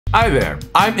Hi there,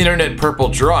 I'm Internet Purple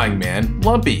Drawing Man,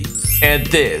 Lumpy, and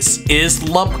this is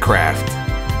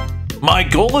LUMPCRAFT. My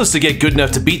goal is to get good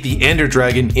enough to beat the Ender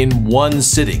Dragon in one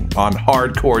sitting on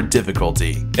hardcore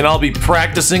difficulty, and I'll be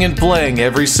practicing and playing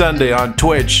every Sunday on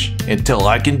Twitch until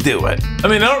I can do it. I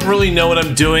mean, I don't really know what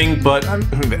I'm doing, but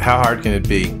how hard can it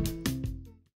be?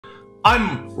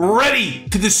 I'm ready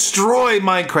to destroy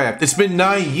Minecraft. It's been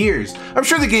 9 years. I'm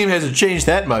sure the game hasn't changed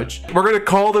that much. We're gonna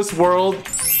call this world,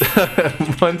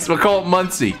 we'll call it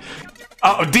Muncie.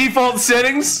 Default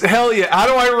settings? Hell yeah, how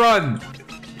do I run?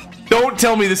 Don't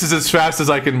tell me this is as fast as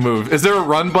I can move. Is there a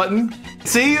run button?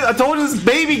 See, I told you this is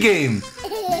baby game.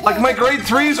 Like my grade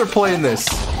 3s are playing this.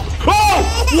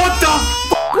 Oh, what the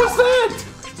f was that?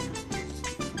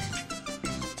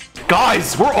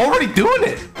 Guys, we're already doing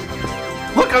it.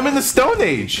 Look, I'm in the Stone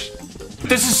Age.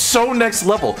 This is so next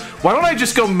level. Why don't I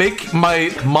just go make my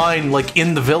mine like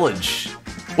in the village?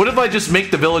 What if I just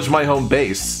make the village my home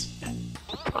base?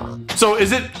 So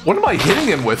is it, what am I hitting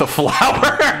him with? A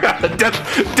flower?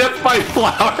 death by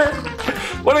flower?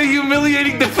 What a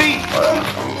humiliating defeat.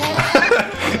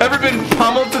 Ever been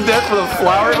pummeled to death with a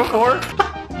flower before?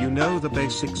 You know the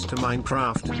basics to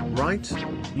Minecraft, right?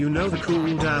 You know the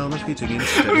cooldown of hitting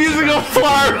instead. I'm using a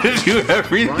flower to do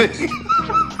everything.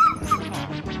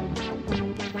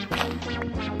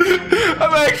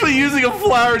 I'm actually using a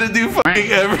flower to do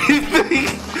fucking everything.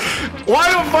 Why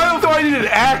do I need an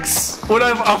axe when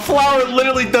a flower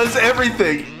literally does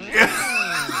everything?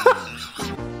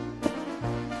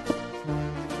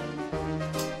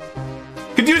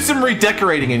 Could use some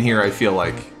redecorating in here, I feel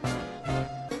like.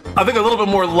 I think a little bit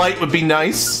more light would be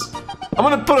nice. I'm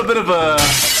gonna put a bit of a...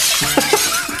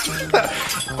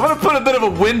 I'm gonna put a bit of a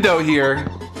window here.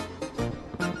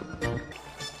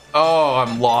 Oh,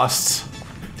 I'm lost.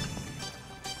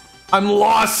 I'm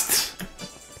lost!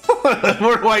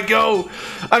 Where do I go?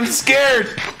 I'm scared!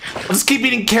 I'll just keep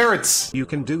eating carrots. You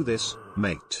can do this,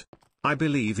 mate. I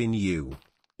believe in you.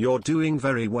 You're doing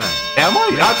very well. Am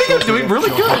I? I think I'm doing really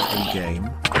good. Game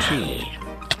too.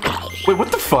 Wait, what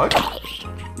the fuck?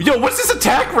 Yo, what's this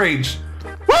attack range?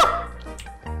 Woo!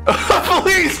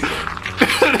 Please!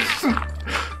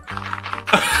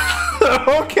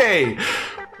 Okay.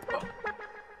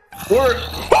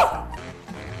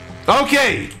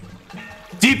 Okay.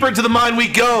 Deeper into the mine we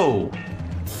go.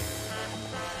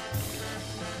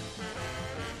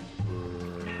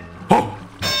 Oh.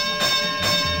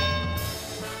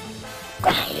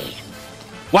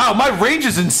 Wow, my range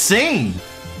is insane.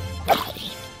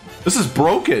 This is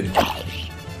broken.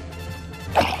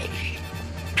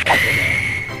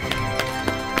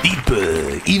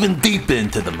 Deeper, even deeper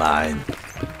into the mine.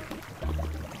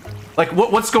 Like,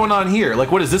 what's going on here?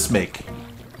 Like, what does this make?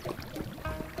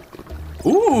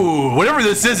 Ooh, whatever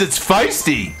this is, it's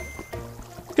feisty.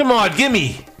 Come on,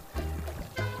 gimme.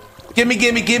 Gimme,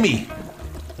 gimme, gimme.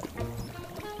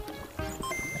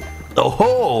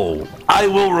 Oh, I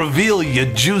will reveal your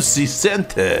juicy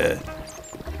center.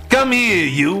 Come here,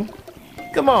 you.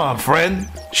 Come on, friend.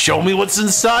 Show me what's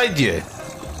inside you.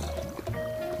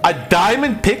 A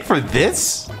diamond pick for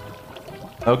this?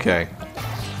 Okay.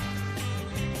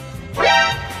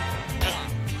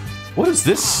 What is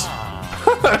this?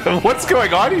 What's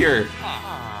going on here?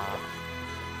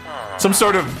 Some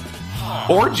sort of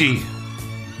orgy.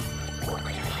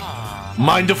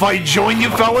 Mind if I join you,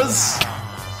 fellas?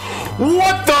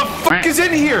 What the fuck is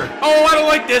in here? Oh, I don't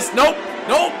like this. Nope.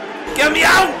 Nope. Get me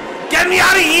out. Get me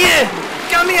out of here.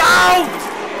 Get me out.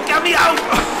 Get me out.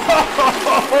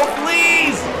 Oh,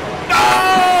 please.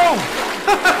 No.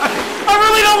 I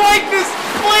really don't like this.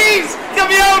 Please. Get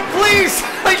me out, please.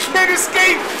 I can't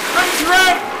escape. I'm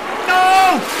trapped.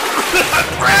 No. I'm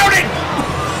drowning.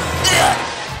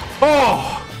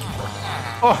 Oh.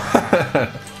 Oh.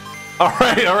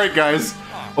 All right, guys.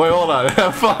 Wait, hold on.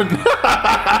 Have fun.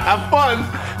 Have fun.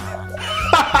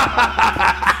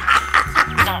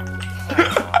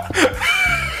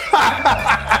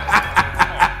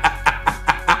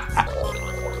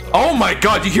 Oh my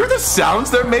god, you hear the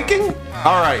sounds they're making?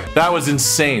 All right, that was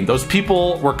insane. Those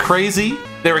people were crazy.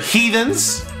 They were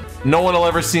heathens. No one will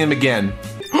ever see them again.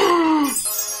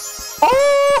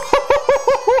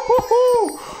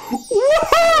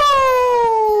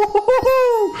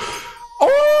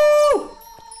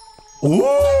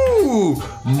 Ooh,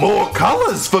 more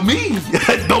colors for me.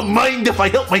 Don't mind if I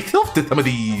help myself to some of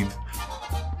these.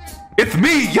 It's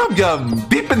me, Yum Yum,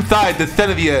 deep inside the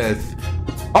center of the earth.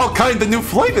 All kinds of new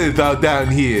flavors out down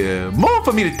here. More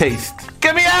for me to taste.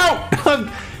 Get me out! I'm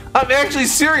actually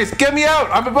serious. Get me out.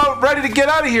 I'm about ready to get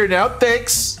out of here now.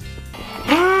 Thanks.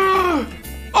 Oh!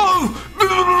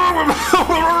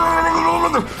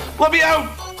 Let me out!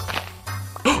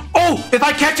 Oh, Oh, if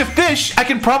I catch a fish, I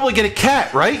can probably get a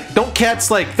cat, right? Don't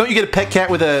you get a pet cat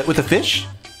with a fish?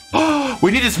 Oh,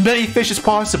 we need as many fish as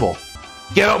possible.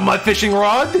 Get out my fishing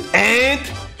rod and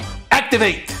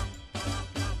activate.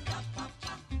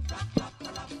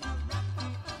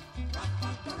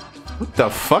 What the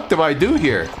fuck do I do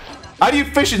here? How do you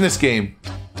fish in this game?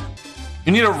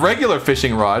 You need a regular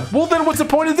fishing rod. Well, then what's the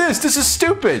point of this? This is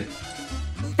stupid.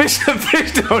 Fish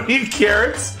don't eat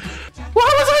carrots. Well,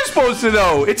 how was I supposed to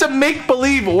know? It's a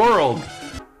make-believe world.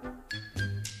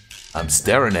 I'm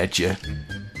staring at you.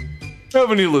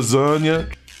 Have any lasagna?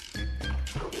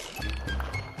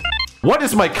 What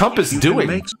is my compass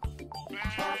doing?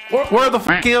 Where the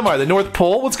fuck am I? The North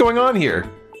Pole? What's going on here?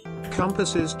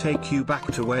 Compasses take you back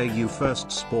to where you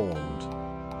first spawned.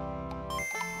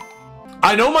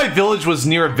 I know my village was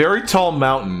near a very tall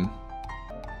mountain.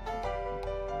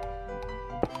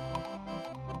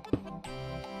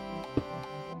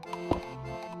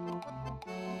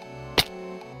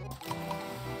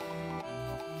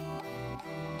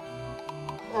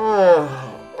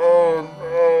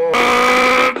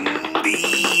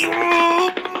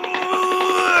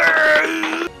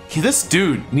 This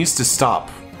dude needs to stop.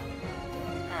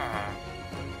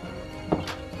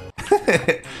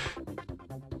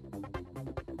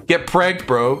 Get pranked,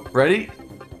 bro. Ready?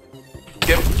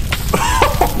 Get.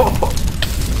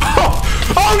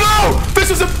 Oh no! This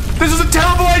is a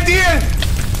terrible idea.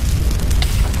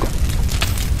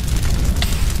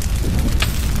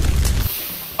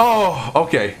 Oh,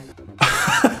 okay.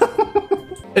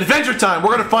 Adventure time.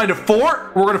 We're gonna find a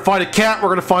fort. We're gonna find a cat. We're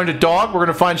gonna find a dog. We're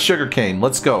gonna find sugarcane.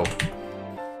 Let's go.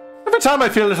 Every time I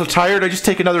feel a little tired, I just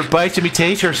take another bite to me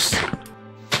taters.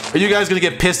 Are you guys gonna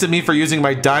get pissed at me for using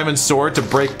my diamond sword to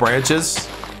break branches?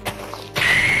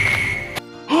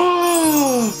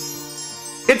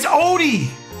 It's Odie!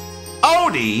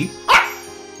 Odie?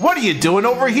 What are you doing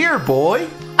over here, boy?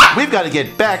 We've got to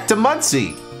get back to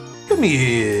Muncie. Come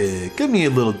here. Come here,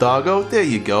 little doggo. There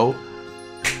you go.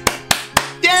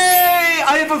 Yay!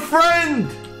 I have a friend!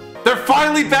 They're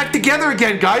finally back together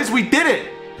again, guys. We did it.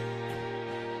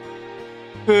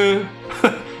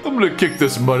 I'm gonna kick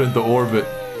this mud into orbit.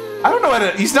 I don't know how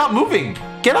to... He's not moving.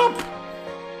 Get up.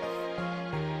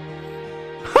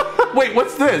 Wait,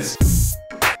 what's this?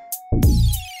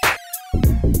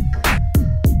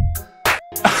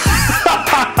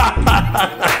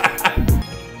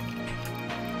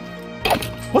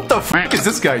 What the f*** is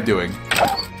this guy doing?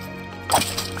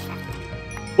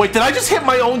 Wait, did I just hit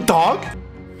my own dog?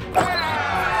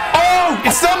 Oh,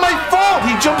 it's not my fault.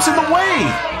 He jumps in the way.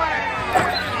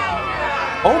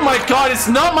 Oh my god, it's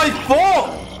not my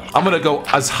fault. I'm gonna go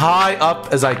as high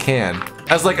up as I can,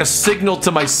 as like a signal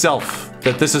to myself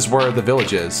that this is where the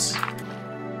village is.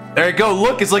 There you go.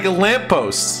 Look, it's like a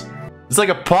lamppost. It's like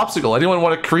a popsicle. Anyone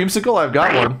want a creamsicle? I've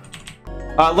got one.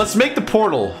 Let's make the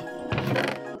portal.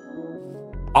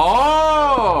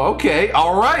 Oh, okay.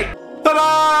 All right.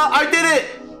 Ta-da! I did it.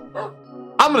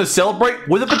 I'm gonna celebrate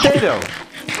with a potato.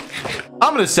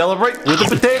 I'm gonna celebrate with a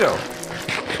potato.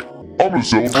 I'm gonna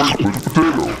celebrate with a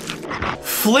potato.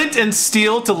 Flint and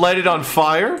steel to light it on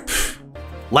fire.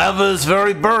 Lava is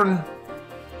very burn.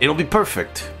 It'll be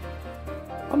perfect.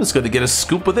 I'm just gonna get a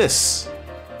scoop of this.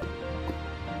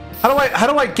 How do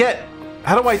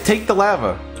I take the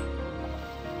lava?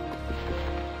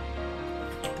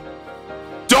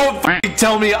 Don't f***ing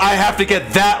tell me I have to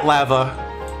get that lava.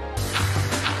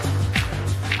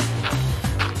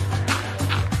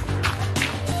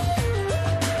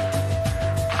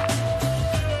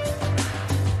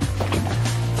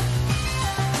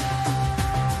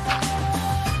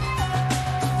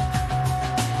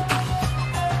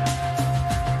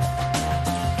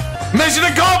 Mission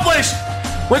accomplished!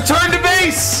 Return to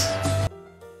base!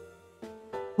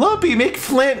 Lumpy, make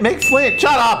flint, make flint.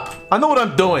 Shut up! I know what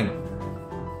I'm doing.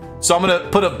 So I'm gonna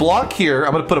put a block here.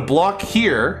 I'm gonna put a block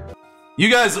here.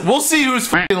 You guys, we'll see who's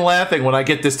freaking laughing when I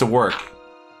get this to work.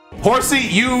 Horsey,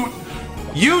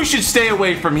 you should stay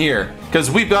away from here, because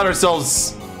we've got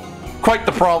ourselves quite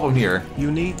the problem here.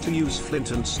 You need to use flint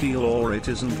and steel or it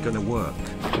isn't gonna work.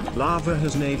 Lava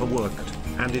has never worked,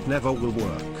 and it never will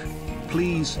work.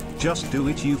 Please, just do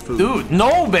it, you fool. Dude,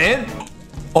 no, man.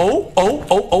 Oh.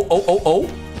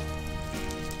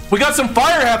 We got some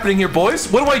fire happening here, boys.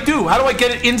 What do I do? How do I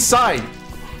get it inside?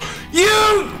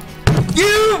 You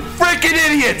freaking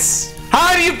idiots.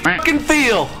 How do you fucking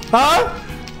feel? Huh?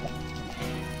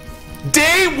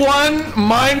 Day one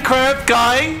Minecraft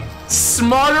guy,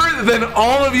 smarter than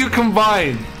all of you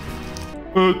combined.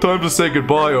 Time to say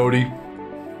goodbye, Odie.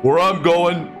 Where I'm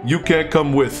going, you can't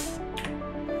come with.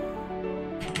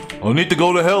 I'll need to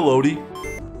go to hell, Odie.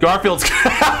 Garfield's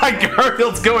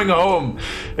going home.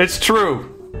 It's true.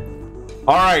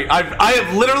 All right, I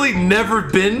have literally never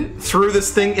been through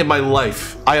this thing in my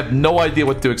life. I have no idea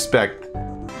what to expect.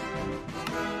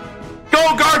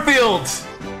 Go Garfield!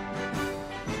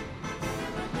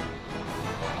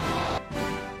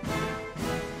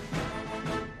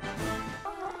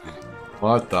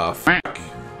 What the fuck?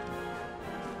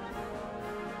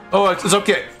 Oh, it's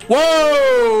okay.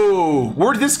 Whoa!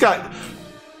 Where did this guy?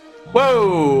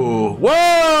 Whoa!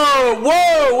 Whoa!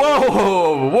 Whoa!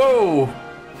 Whoa! Whoa!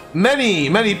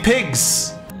 Many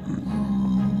pigs.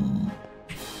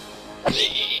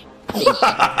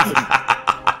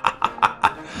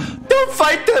 Don't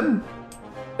fight them.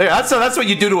 Hey, that's what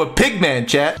you do to a pig man,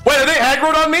 chat. Wait, are they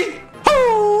aggroed on me?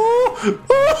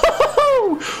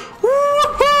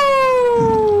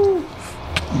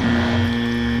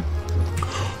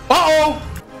 Uh-oh!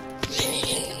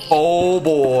 Oh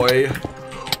boy.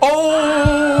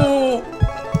 Oh!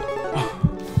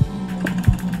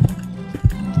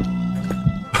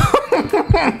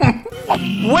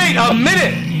 Wait a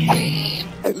minute!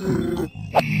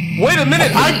 Wait a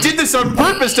minute! I did this on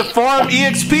purpose to farm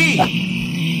EXP!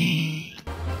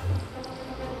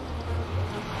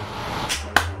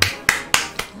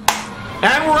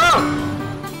 And we're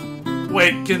out!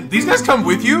 Wait, can these guys come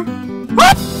with you?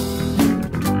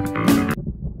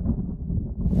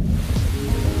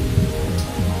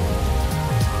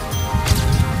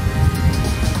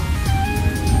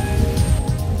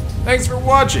 Thanks for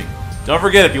watching. Don't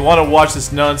forget, if you want to watch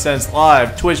this nonsense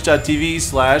live,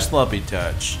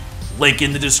 twitch.tv/LumpyTouch. Link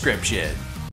in the description.